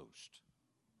orange toast.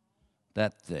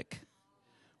 That thick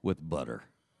with butter.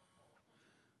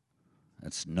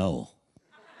 That's no.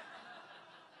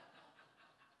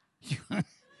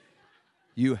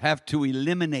 You have to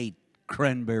eliminate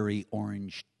cranberry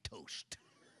orange toast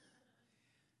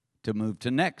to move to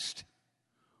next,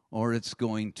 or it's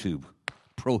going to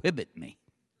prohibit me.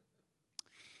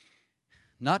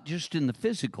 Not just in the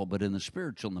physical, but in the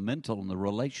spiritual, and the mental, and the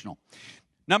relational.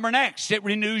 Next, it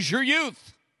renews your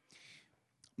youth.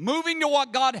 Moving to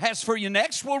what God has for you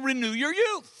next will renew your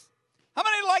youth. How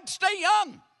many like to stay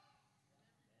young?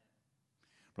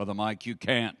 Brother Mike, you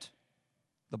can't.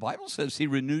 The Bible says he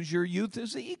renews your youth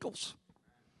as the eagles.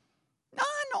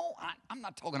 No, I'm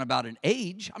not talking about an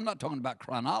age. I'm not talking about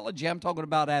chronology. I'm talking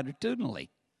about attitudinally.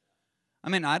 I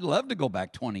mean, I'd love to go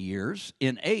back 20 years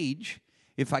in age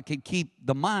if I could keep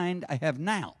the mind I have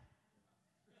now.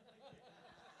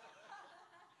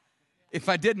 If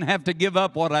I didn't have to give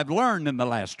up what I've learned in the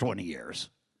last 20 years.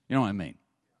 You know what I mean?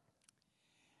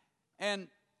 And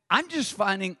I'm just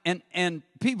finding, and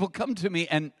people come to me,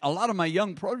 and a lot of my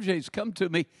young proteges come to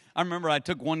me. I remember I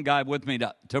took one guy with me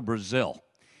to Brazil,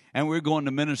 and we were going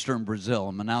to minister in Brazil,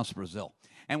 in Manaus, Brazil.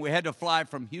 And we had to fly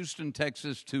from Houston,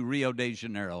 Texas to Rio de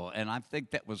Janeiro, and I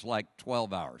think that was like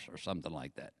 12 hours or something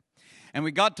like that. And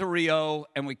we got to Rio,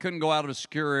 and we couldn't go out of a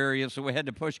secure area, so we had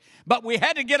to push. But we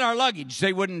had to get our luggage.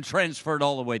 They wouldn't transfer it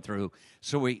all the way through.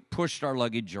 So we pushed our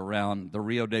luggage around the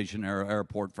Rio de Janeiro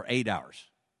airport for 8 hours.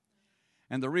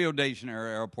 And the Rio de Janeiro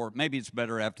airport, maybe it's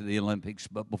better after the Olympics,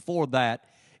 but before that,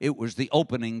 it was the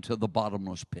opening to the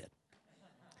bottomless pit.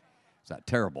 It's that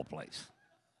terrible place.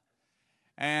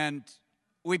 And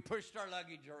we pushed our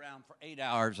luggage around for 8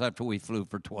 hours after we flew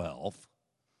for 12.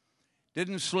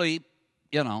 Didn't sleep,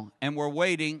 and we're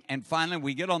waiting. And finally,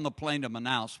 we get on the plane to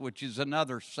Manaus, which is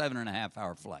another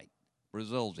 7.5-hour flight.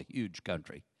 Brazil's a huge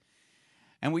country.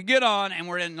 And we get on, and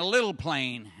we're in a little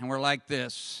plane, and we're like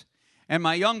this. And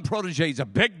my young protege is a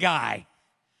big guy.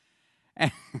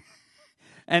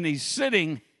 And he's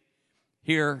sitting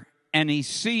here, and he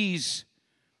sees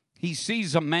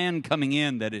a man coming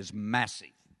in that is massive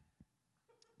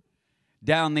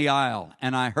down the aisle.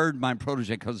 And I heard my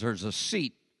protege, because there's a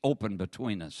seat open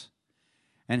between us.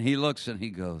 And he looks and he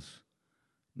goes,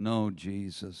 "No,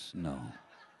 Jesus, no.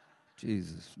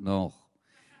 Jesus, no."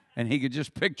 And he could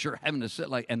just picture having to sit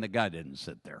and the guy didn't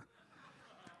sit there.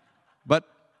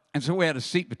 And so we had a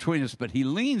seat between us, but he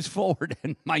leans forward,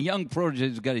 and my young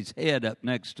protege's got his head up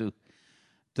next to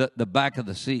the back of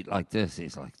the seat like this.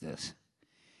 He's like this.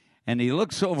 And he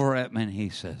looks over at me and he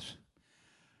says,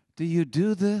 "Do you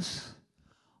do this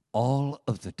all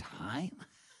of the time?"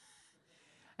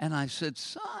 And I said,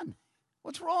 "Son,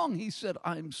 what's wrong?" He said,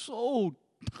 "I'm so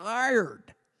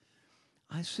tired."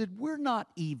 I said, "We're not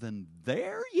even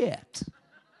there yet."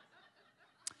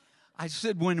 I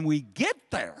said, "When we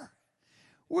get there,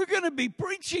 we're going to be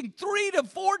preaching 3 to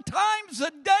 4 times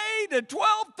a day to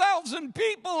 12,000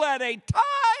 people at a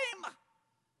time."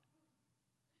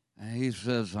 And he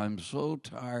says, "I'm so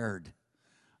tired."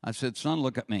 I said, "Son,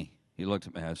 look at me." He looked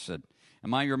at me. I said,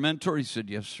 "Am I your mentor?" He said,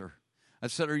 "Yes, sir." I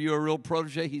said, "Are you a real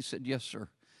protege?" He said, "Yes, sir."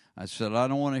 I said, "I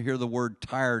don't want to hear the word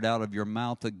tired out of your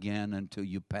mouth again until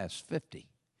you pass 50.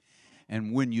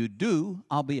 And when you do,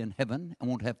 I'll be in heaven and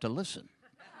won't have to listen."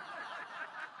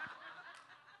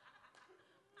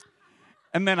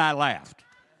 And then I laughed.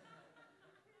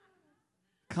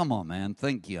 Come on, man.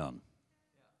 Think young.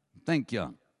 Think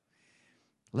young.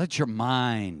 Let your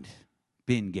mind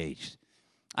be engaged.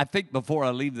 I think before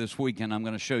I leave this weekend, I'm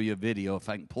going to show you a video, if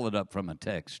I can pull it up from a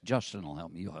text. Justin will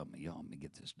help me. You'll help me. You'll help me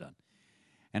get this done.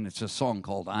 And it's a song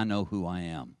called "I Know Who I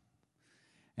Am."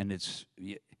 And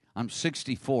I'm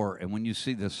 64, and when you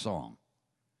see this song,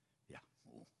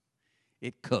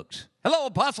 it cooks. Hello,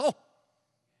 Apostle.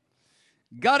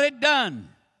 Got it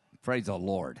done. Praise the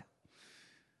Lord.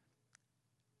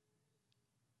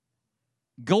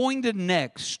 Going to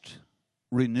Next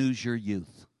renews your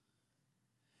youth.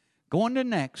 Going to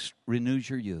Next renews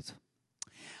your youth.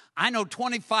 I know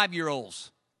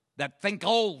 25-year-olds that think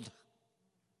old.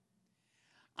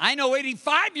 I know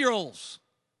 85-year-olds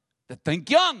that think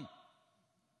young.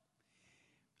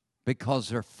 Because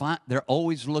they're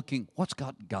always looking, what's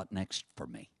God got next for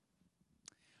me?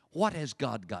 What has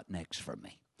God got next for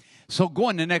me? So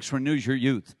going to Next renews your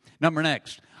youth. Number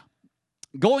next.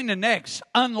 Going to Next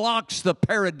unlocks the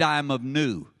paradigm of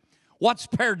new. What's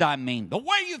paradigm mean? The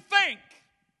way you think.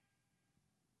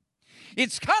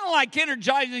 It's kind of like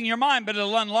energizing your mind, but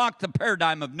it'll unlock the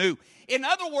paradigm of new. In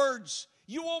other words,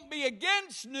 you won't be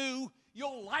against new,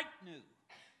 you'll like new.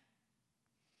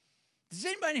 Does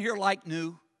anybody here like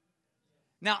new?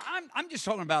 Now, I'm just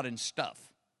talking about in stuff,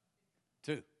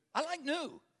 too. I like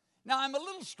new. Now, I'm a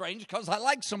little strange because I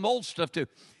like some old stuff, too.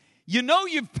 You know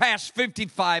you've passed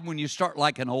 55 when you start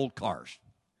liking old cars.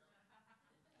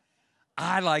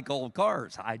 I like old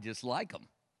cars. I just like them.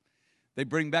 They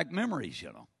bring back memories,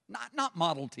 you know. Not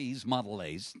Model Ts, Model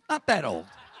As. Not that old.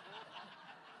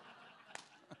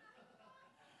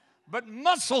 But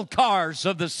muscle cars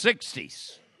of the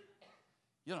 60s.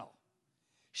 You know.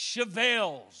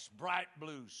 Chevelles, bright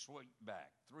blue, sweetback,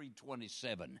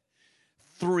 327,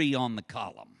 3 on the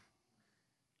column.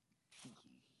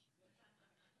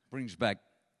 Brings back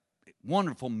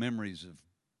wonderful memories of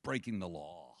breaking the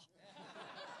law.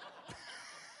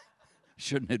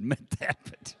 Shouldn't admit that,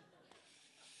 but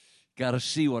got to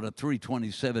see what a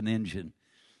 327 engine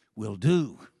will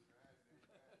do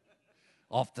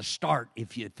off the start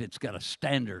if it's got a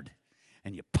standard.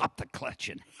 And you pop the clutch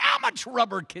in. How much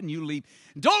rubber can you leave?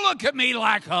 Don't look at me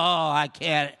like, oh,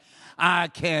 I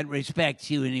can't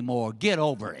respect you anymore. Get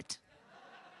over it.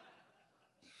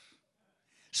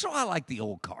 So I like the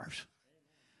old cars.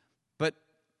 But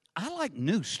I like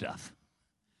new stuff.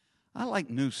 I like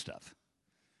new stuff.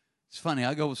 It's funny,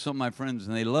 I go with some of my friends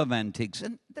and they love antiques.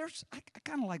 And I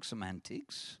kind of like some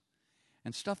antiques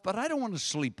and stuff, but I don't want to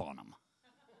sleep on them.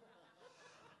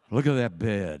 Look at that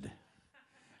bed.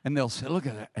 And they'll say, look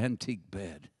at that antique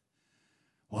bed.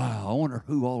 Wow, I wonder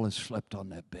who all has slept on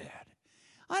that bed.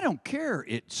 I don't care.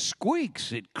 It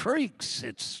squeaks. It creaks.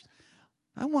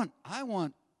 I want,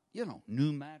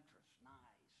 new mattress.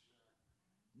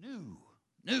 Nice.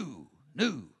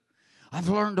 New. I've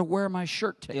learned to wear my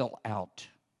shirt tail out.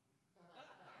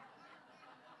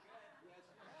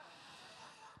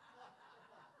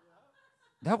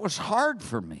 That was hard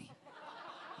for me.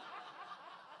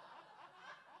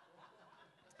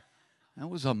 That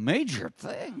was a major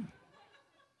thing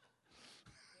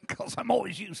because I'm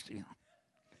always used to it.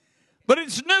 But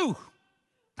it's new.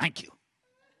 Thank you.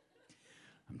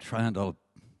 I'm trying to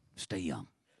stay young.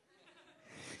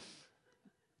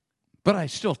 but I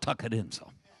still tuck it in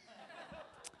some.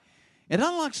 It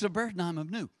unlocks the paradigm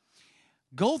of new.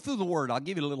 Go through the Word. I'll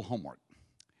give you a little homework.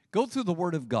 Go through the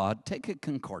Word of God. Take a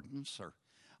concordance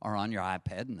or on your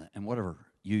iPad and whatever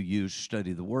you use,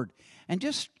 study the Word. And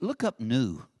just look up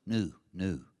new.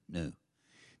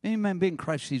 Any man being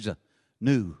Christ, he's a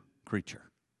new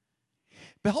creature.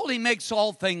 Behold, he makes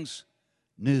all things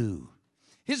new.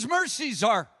 His mercies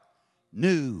are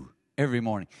new every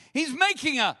morning. He's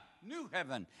making a new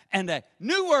heaven and a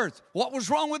new earth. What was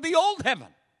wrong with the old heaven?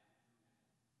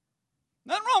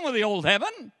 Nothing wrong with the old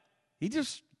heaven. He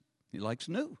likes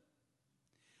new.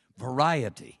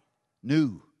 Variety,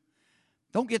 new.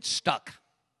 Don't get stuck.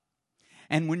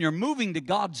 And when you're moving to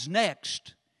God's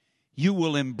next, you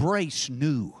will embrace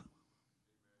new.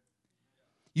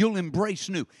 You'll embrace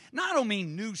new. Now, I don't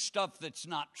mean new stuff that's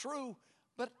not true,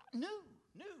 but new.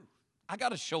 I got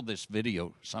to show this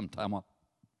video sometime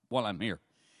while I'm here.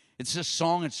 It's this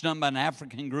song. It's done by an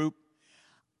African group.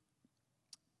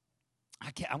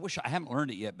 I wish I haven't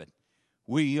learned it yet, but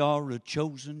we are a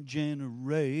chosen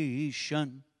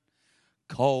generation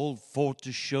called forth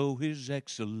to show his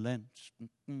excellence.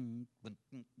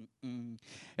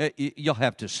 You'll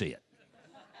have to see it.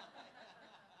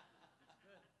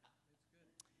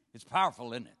 It's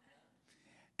powerful, isn't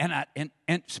it?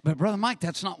 But Brother Mike,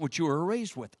 that's not what you were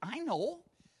raised with. I know,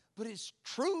 but it's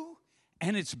true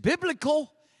and it's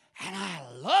biblical, and I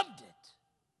loved it.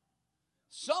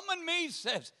 Some in me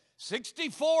says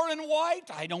 64 in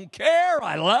white. I don't care.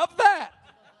 I love that.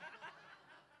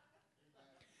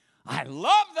 I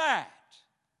love that.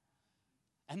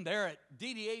 And they're at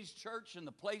DDA's church, and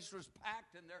the place was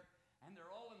packed, and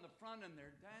they're all in the front, and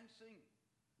they're dancing.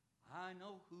 I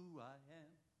know who I am,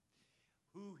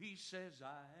 who he says I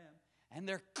am. And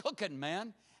they're cooking,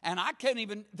 man. And I can't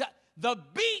even, the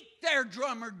beat their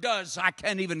drummer does, I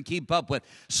can't even keep up with.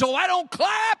 So I don't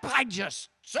clap, I just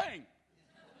sing.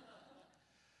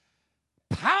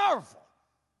 Powerful.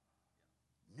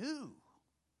 New.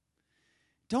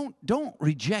 Don't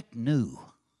reject new.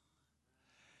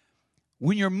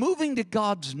 When you're moving to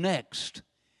God's next,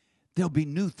 there'll be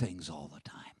new things all the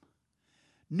time.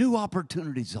 New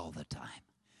opportunities all the time.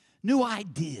 New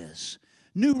ideas.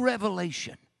 New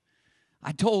revelation.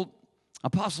 I told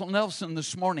Apostle Nelson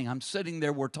this morning, I'm sitting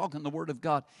there, we're talking the Word of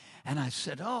God, and I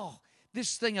said,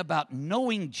 this thing about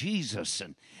knowing Jesus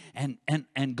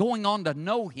and going on to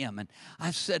know him. And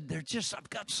I said, I've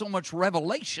got so much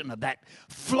revelation of that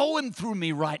flowing through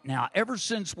me right now, ever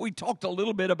since we talked a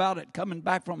little bit about it coming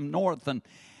back from north. And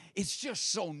it's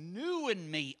just so new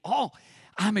in me.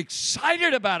 I'm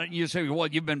excited about it. And you say, well,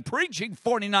 you've been preaching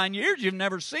 49 years. You've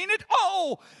never seen it.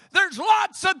 There's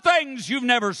lots of things you've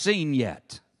never seen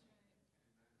yet.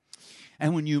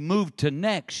 And when you move to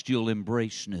next, you'll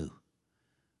embrace new.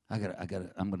 I'm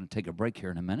going to take a break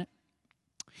here in a minute.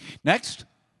 Next,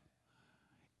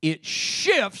 it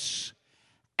shifts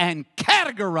and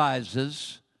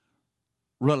categorizes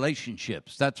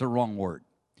relationships. That's a wrong word.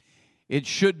 It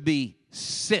should be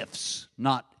sifts,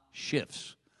 not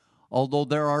shifts. Although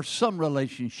there are some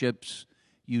relationships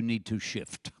you need to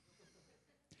shift.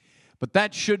 But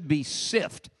that should be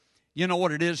sift. You know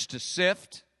what it is to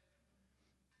sift?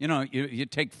 You know, you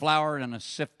take flour in a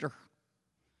sifter.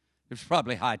 It's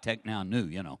probably high-tech now, new,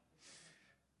 you know.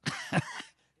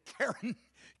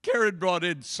 Karen brought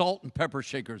in salt and pepper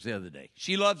shakers the other day.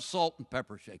 She loves salt and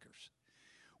pepper shakers.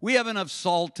 We have enough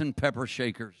salt and pepper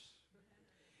shakers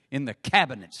in the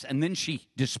cabinets, and then she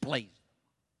displays.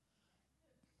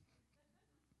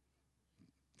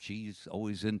 She's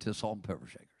always into salt and pepper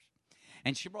shakers.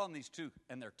 And she brought in these two,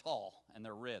 and they're tall, and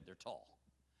they're red, they're tall.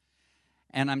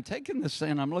 And I'm taking this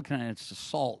and I'm looking at it, it's the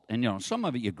salt. And, some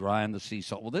of it you grind the sea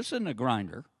salt. Well, this isn't a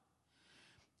grinder.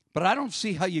 But I don't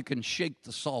see how you can shake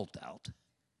the salt out.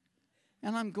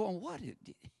 And I'm going, what?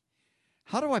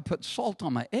 How do I put salt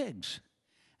on my eggs?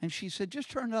 And she said, just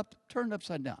turn it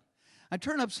upside down. I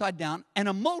turn upside down, and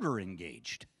a motor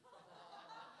engaged.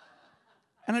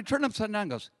 And I turn upside down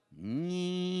and goes,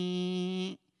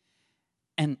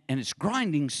 and it's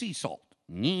grinding sea salt.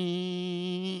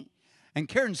 And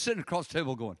Karen's sitting across the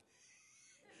table going,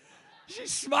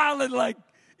 she's smiling like,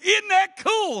 isn't that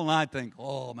cool? And I think,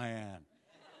 oh, man,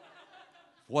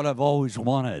 what I've always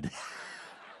wanted.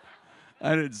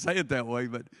 I didn't say it that way,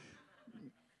 but,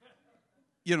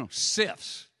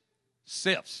 sifts.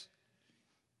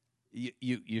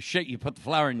 You shake, you put the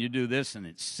flour and you do this, and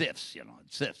it sifts, it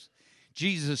sifts.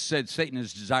 Jesus said Satan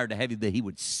has desired to have you that he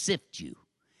would sift you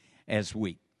as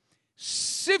wheat.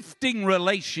 Sifting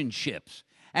relationships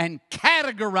and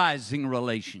categorizing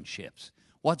relationships.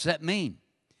 What's that mean?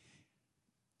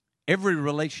 Every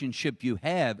relationship you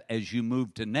have as you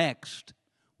move to next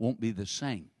won't be the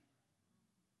same.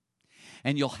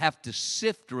 And you'll have to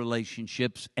sift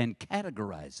relationships and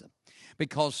categorize them.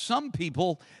 Because some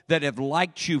people that have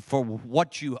liked you for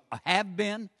what you have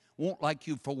been won't like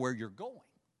you for where you're going.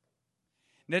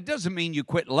 Now, it doesn't mean you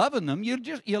quit loving them. You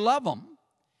love them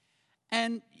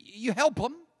and you help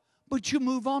them, but you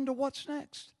move on to what's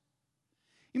next.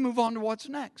 You move on to what's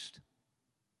next.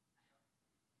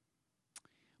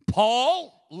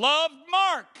 Paul loved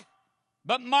Mark,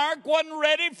 but Mark wasn't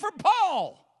ready for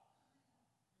Paul.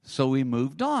 So he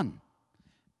moved on.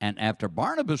 And after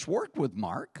Barnabas worked with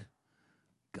Mark,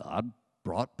 God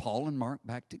brought Paul and Mark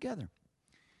back together.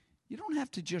 You don't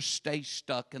have to just stay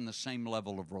stuck in the same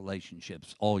level of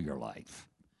relationships all your life.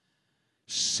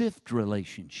 Sift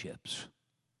relationships.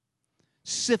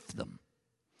 Sift them.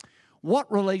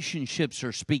 What relationships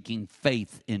are speaking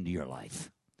faith into your life?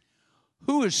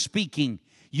 Who is speaking,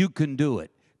 you can do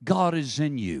it? God is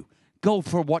in you. Go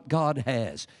for what God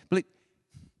has.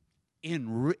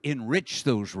 Enrich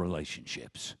those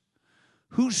relationships.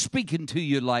 Who's speaking to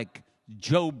you like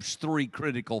Job's 3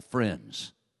 critical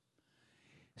friends?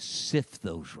 Sift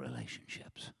those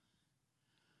relationships.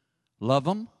 Love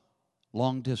them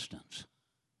long distance.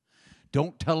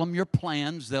 Don't tell them your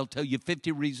plans. They'll tell you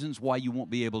 50 reasons why you won't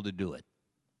be able to do it.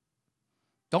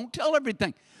 Don't tell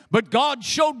everything. But God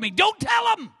showed me. Don't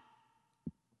tell them.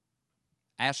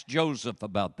 Ask Joseph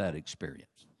about that experience.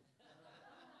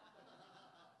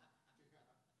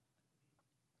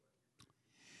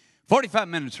 "45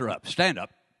 minutes are up. Stand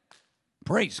up.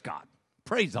 Praise God.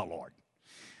 Praise the Lord.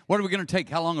 What are we going to take?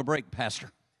 How long a break,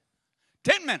 Pastor?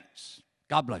 10 minutes.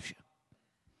 God bless you.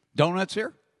 Donuts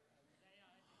here?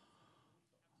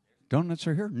 Donuts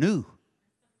are here? New,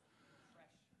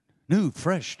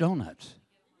 fresh donuts.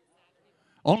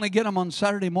 Only get them on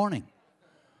Saturday morning.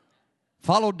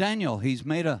 Follow Daniel. He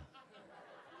made a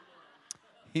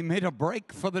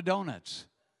break for the donuts.